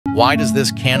Why does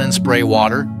this cannon spray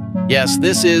water? Yes,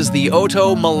 this is the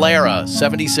OTO Melara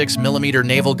 76mm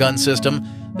naval gun system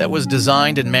that was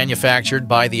designed and manufactured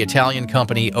by the Italian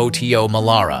company OTO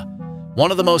Melara.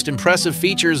 One of the most impressive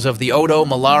features of the OTO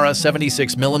Melara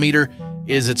 76mm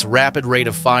is its rapid rate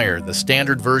of fire. The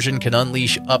standard version can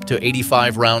unleash up to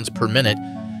 85 rounds per minute,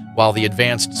 while the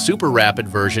advanced super rapid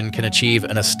version can achieve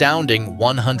an astounding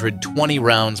 120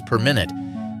 rounds per minute.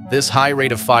 This high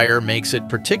rate of fire makes it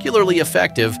particularly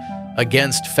effective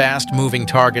against fast-moving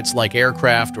targets like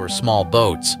aircraft or small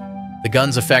boats. The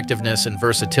gun's effectiveness and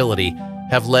versatility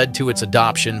have led to its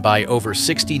adoption by over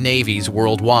 60 navies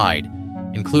worldwide,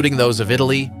 including those of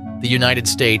Italy, the United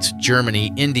States,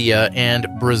 Germany, India, and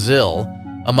Brazil,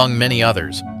 among many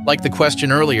others. Like the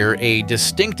question earlier, a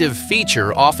distinctive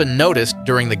feature often noticed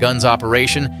during the gun's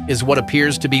operation is what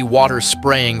appears to be water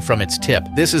spraying from its tip.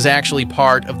 This is actually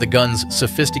part of the gun's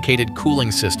sophisticated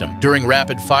cooling system. During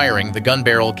rapid firing, the gun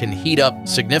barrel can heat up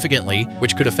significantly,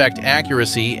 which could affect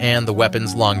accuracy and the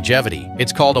weapon's longevity.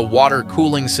 It's called a water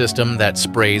cooling system that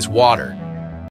sprays water.